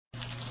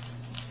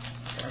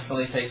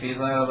carefully take these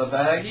out of the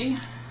baggie.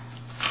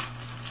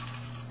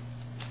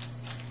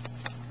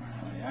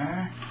 There we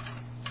are.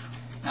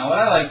 Now what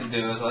I like to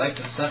do is I like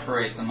to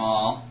separate them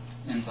all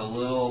into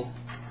little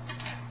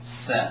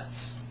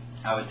sets.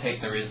 I would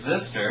take the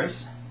resistors,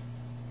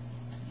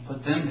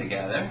 put them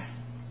together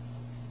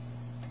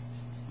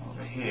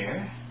over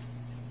here.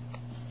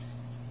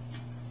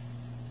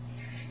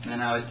 And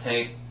then I would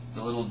take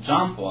the little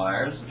jump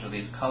wires, which are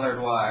these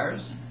colored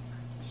wires, and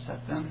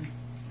set them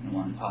in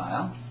one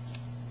pile.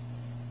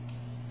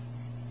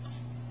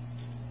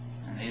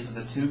 And these are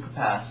the two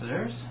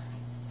capacitors.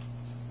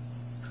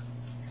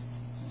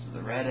 This is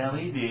the red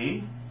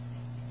LED.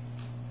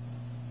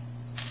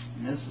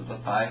 And this is the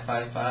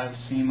 555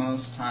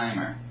 CMOS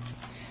timer.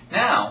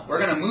 Now, we're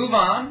going to move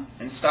on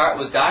and start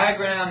with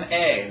diagram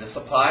A. The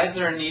supplies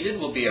that are needed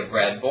will be a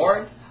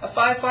breadboard, a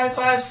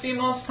 555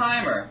 CMOS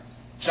timer,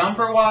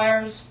 jumper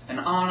wires, an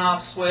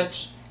on-off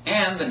switch,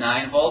 and the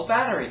 9-volt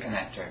battery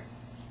connector.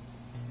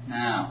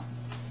 Now,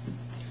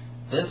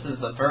 this is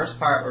the first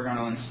part we're going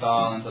to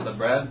install into the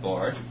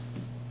breadboard.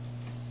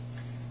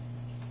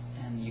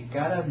 And you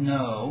got to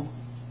know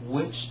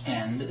which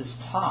end is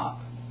top.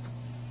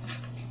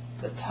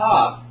 The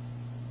top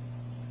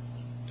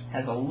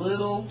has a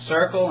little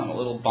circle and a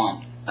little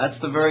bump. That's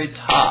the very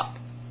top.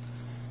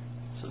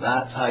 So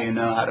that's how you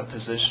know how to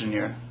position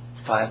your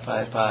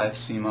 555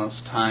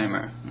 CMOS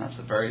timer. And that's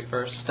the very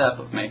first step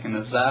of making the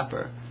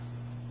zapper.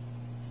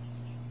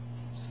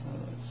 So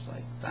it's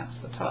like that's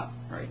the top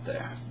right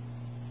there.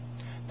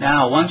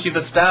 Now once you've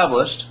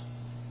established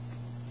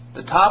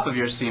the top of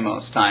your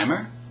CMOS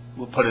timer,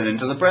 we'll put it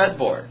into the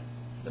breadboard.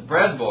 The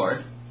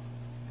breadboard,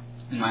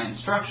 in my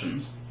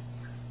instructions,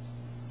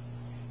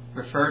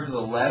 refer to the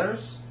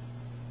letters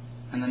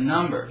and the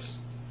numbers.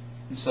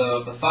 And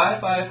so the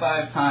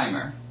 555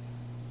 timer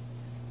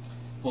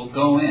will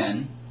go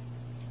in,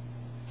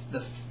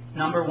 the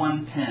number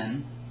 1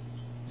 pin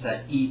is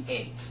at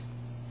E8.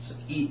 So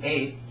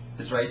E8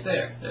 is right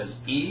there. There's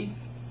E,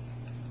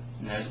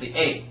 and there's the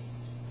 8.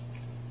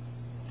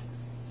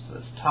 So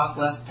this top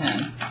left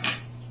pin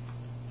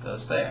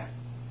goes there.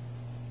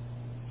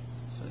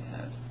 So we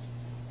have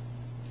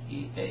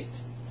E8.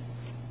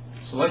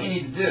 So what you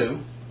need to do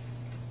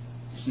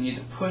is you need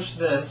to push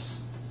this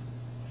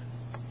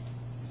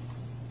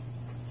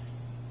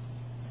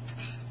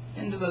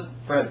into the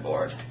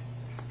breadboard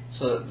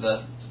so that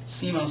the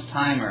CMOS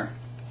timer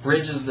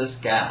bridges this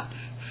gap.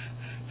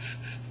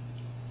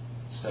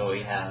 So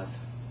we have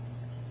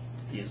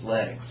these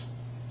legs.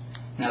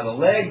 Now the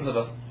legs of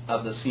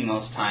the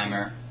CMOS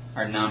timer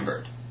are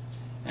numbered.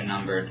 They're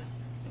numbered,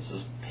 this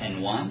is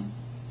pin 1,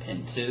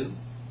 pin 2,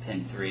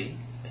 pin 3,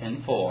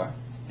 pin 4,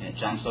 and it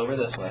jumps over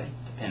this way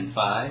to pin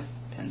 5,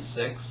 pin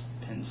 6,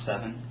 pin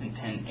 7, and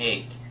pin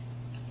 8.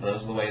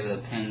 Those are the way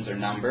the pins are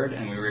numbered,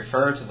 and we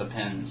refer to the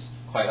pins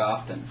quite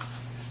often.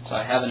 So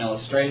I have an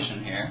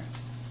illustration here,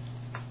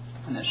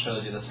 and it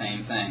shows you the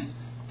same thing.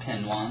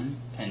 Pin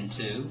 1, pin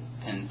 2,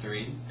 pin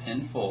 3,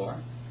 pin 4,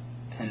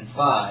 pin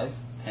 5,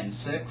 pin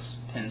 6,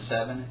 pin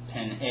 7,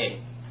 pin 8.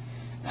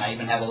 Now I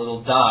even have a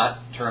little dot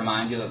to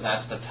remind you that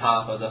that's the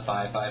top of the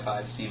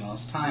 555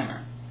 CMOS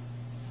timer.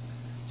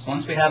 So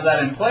once we have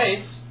that in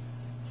place,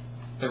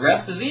 the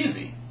rest is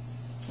easy.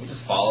 We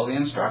just follow the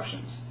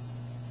instructions.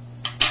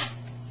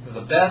 So the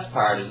best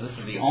part is this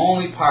is the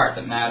only part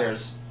that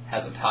matters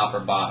has a top or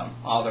bottom.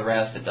 All the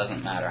rest, it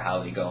doesn't matter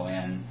how we go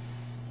in,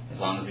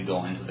 as long as we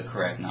go into the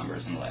correct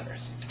numbers and letters.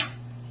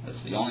 This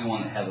is the only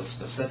one that has a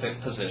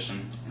specific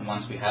position, and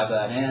once we have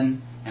that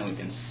in, and we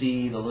can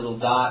see the little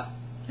dot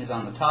is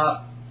on the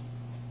top,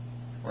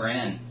 we're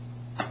in.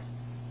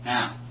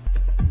 Now,